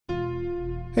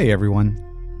Hey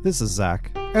everyone, this is Zach,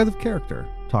 out of character,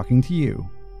 talking to you,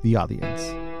 the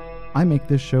audience. I make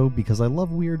this show because I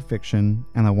love weird fiction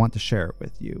and I want to share it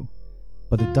with you,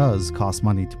 but it does cost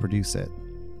money to produce it.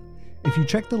 If you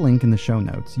check the link in the show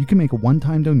notes, you can make a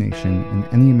one-time donation in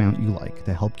any amount you like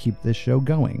to help keep this show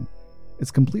going.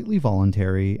 It's completely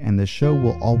voluntary and this show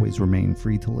will always remain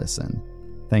free to listen.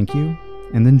 Thank you,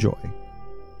 and enjoy.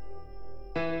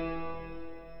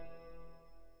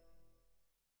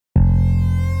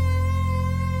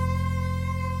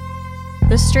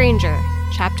 The Stranger,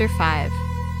 Chapter 5,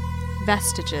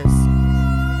 Vestiges. Hey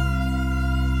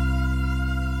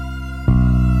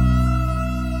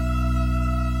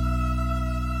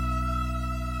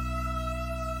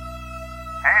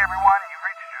everyone, you've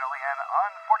reached Julian.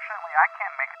 Unfortunately, I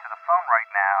can't make it to the phone right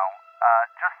now.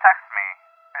 Just text me.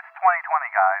 It's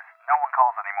 2020, guys. No one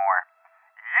calls anymore.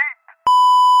 Yeet!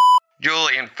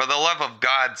 Julian, for the love of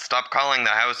God, stop calling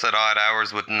the house at odd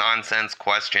hours with nonsense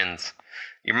questions.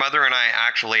 Your mother and I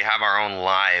actually have our own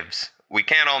lives. We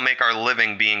can't all make our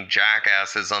living being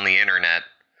jackasses on the internet.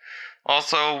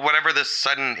 Also, whatever this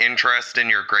sudden interest in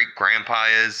your great-grandpa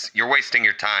is, you're wasting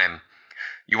your time.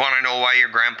 You want to know why your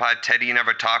grandpa Teddy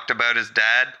never talked about his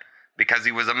dad? Because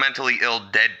he was a mentally ill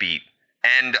deadbeat.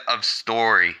 End of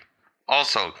story.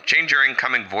 Also, change your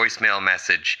incoming voicemail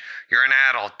message. You're an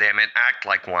adult, damn it. Act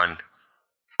like one.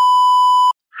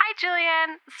 Hi,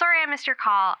 Julian. Sorry I missed your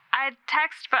call. I'd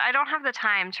text, but I don't have the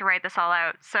time to write this all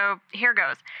out, so here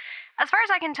goes. As far as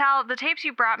I can tell, the tapes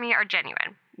you brought me are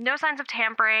genuine. No signs of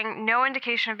tampering, no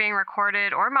indication of being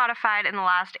recorded or modified in the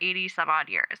last 80-some-odd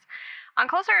years. On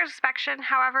closer inspection,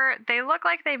 however, they look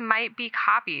like they might be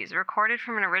copies recorded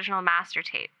from an original master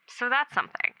tape, so that's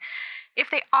something. If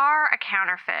they are a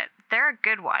counterfeit, they're a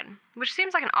good one, which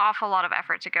seems like an awful lot of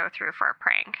effort to go through for a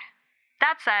prank.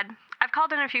 That said, I've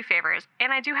called in a few favors,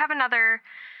 and I do have another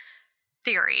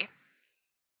theory.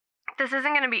 This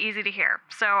isn't going to be easy to hear,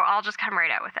 so I'll just come right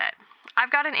out with it.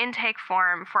 I've got an intake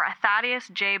form for a Thaddeus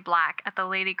J. Black at the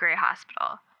Lady Grey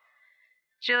Hospital.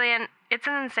 Julian, it's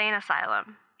an insane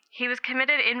asylum. He was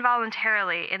committed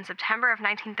involuntarily in September of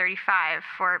 1935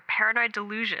 for paranoid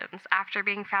delusions after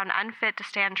being found unfit to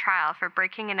stand trial for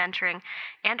breaking and entering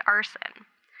and arson.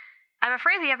 I'm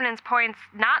afraid the evidence points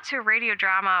not to radio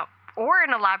drama or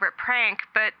an elaborate prank,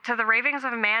 but to the ravings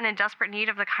of a man in desperate need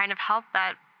of the kind of help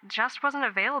that just wasn't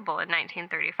available in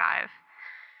 1935.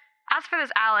 As for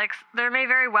this Alex, there may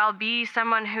very well be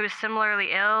someone who is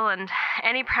similarly ill, and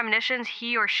any premonitions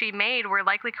he or she made were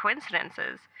likely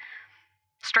coincidences.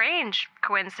 Strange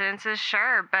coincidences,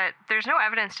 sure, but there's no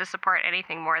evidence to support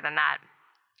anything more than that.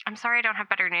 I'm sorry I don't have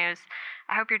better news.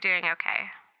 I hope you're doing okay.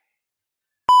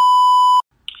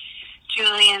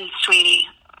 Julian, sweetie,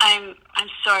 I'm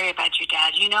sorry about your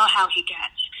dad. You know how he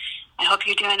gets. I hope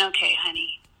you're doing okay,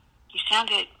 honey. You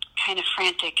sounded kind of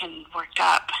frantic and worked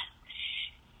up.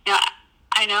 Now,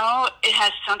 I know it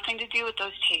has something to do with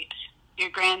those tapes.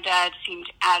 Your granddad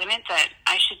seemed adamant that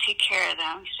I should take care of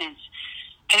them since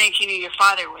I think he knew your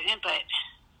father wouldn't, but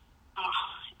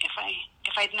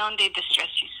if I'd known they'd distress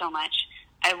you so much,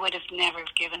 I would have never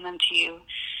given them to you.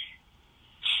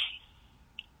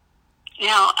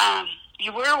 Now,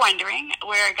 you were wondering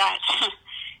where I got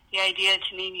the idea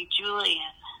to name you Julian.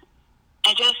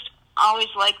 I just always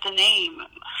liked the name.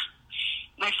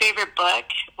 My favorite book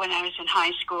when I was in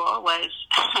high school was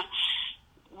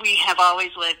We Have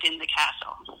Always Lived in the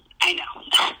Castle. I know.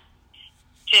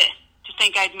 To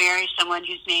think I'd marry someone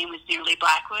whose name was nearly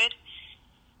Blackwood.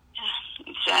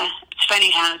 It's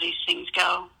funny how these things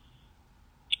go.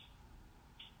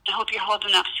 I hope you're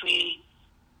holding up, sweetie.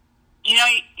 You know,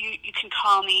 you can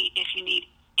call me if you need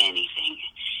anything,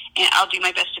 and I'll do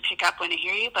my best to pick up when I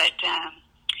hear you, but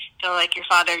feel like your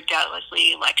father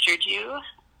doubtlessly lectured you.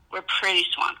 We're pretty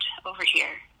swamped over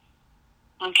here.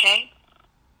 Okay?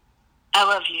 I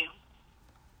love you.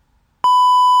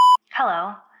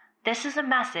 Hello. This is a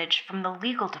message from the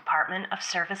legal department of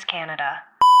Service Canada.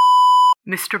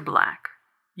 Mr. Black,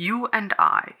 you and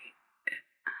I...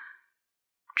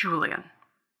 Julian.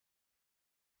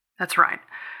 That's right.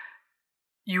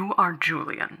 You are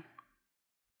Julian.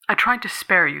 I tried to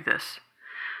spare you this,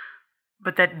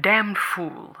 but that damned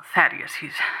fool, Thaddeus,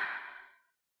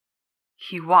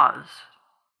 he was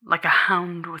like a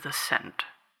hound with a scent.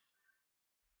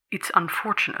 It's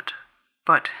unfortunate,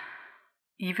 but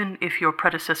even if your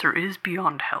predecessor is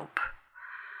beyond help,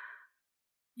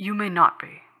 you may not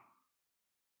be.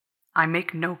 I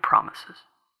make no promises.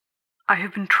 I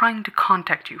have been trying to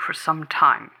contact you for some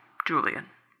time, Julian.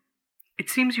 It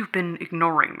seems you've been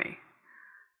ignoring me.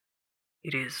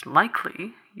 It is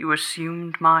likely you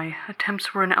assumed my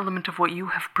attempts were an element of what you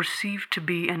have perceived to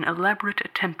be an elaborate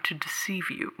attempt to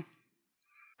deceive you.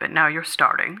 But now you're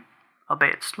starting,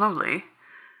 albeit slowly,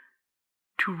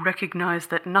 to recognize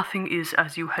that nothing is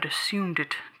as you had assumed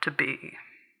it to be.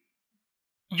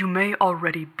 You may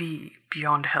already be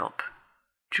beyond help,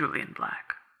 Julian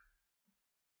Black.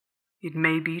 It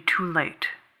may be too late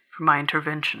for my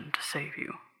intervention to save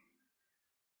you.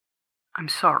 I'm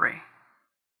sorry.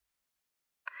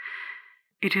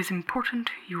 It is important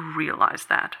you realize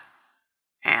that,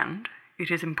 and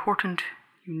it is important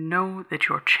you know that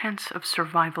your chance of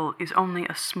survival is only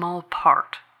a small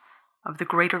part of the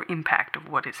greater impact of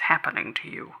what is happening to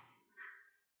you.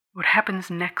 What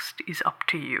happens next is up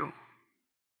to you.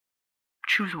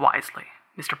 Choose wisely,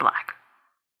 Mr. Black.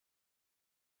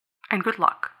 And good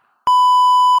luck.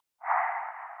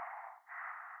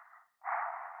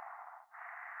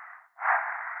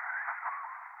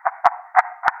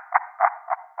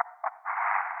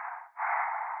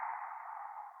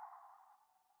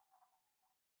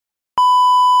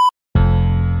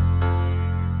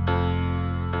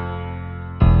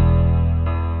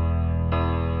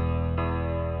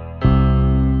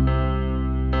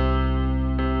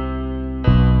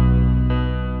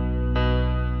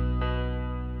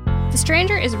 The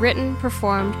Stranger is written,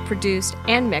 performed, produced,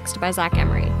 and mixed by Zach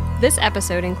Emery. This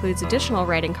episode includes additional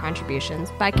writing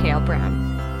contributions by Cale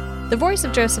Brown. The voice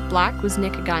of Joseph Black was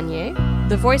Nick Gagne.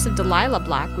 The voice of Delilah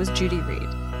Black was Judy Reed.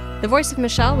 The voice of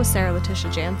Michelle was Sarah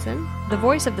Letitia Jansen. The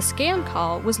voice of the scam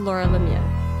call was Laura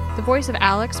Lemieux. The voice of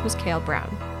Alex was Cale Brown.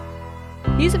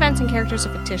 These events and characters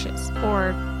are fictitious,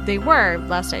 or they were,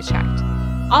 last I checked.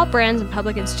 All brands and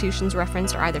public institutions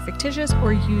referenced are either fictitious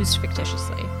or used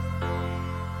fictitiously.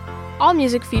 All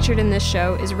music featured in this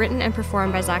show is written and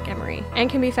performed by Zach Emery and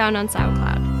can be found on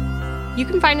SoundCloud. You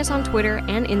can find us on Twitter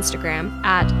and Instagram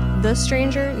at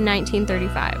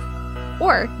TheStranger1935.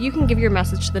 Or you can give your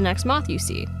message to the next moth you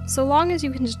see, so long as you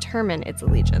can determine its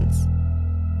allegiance.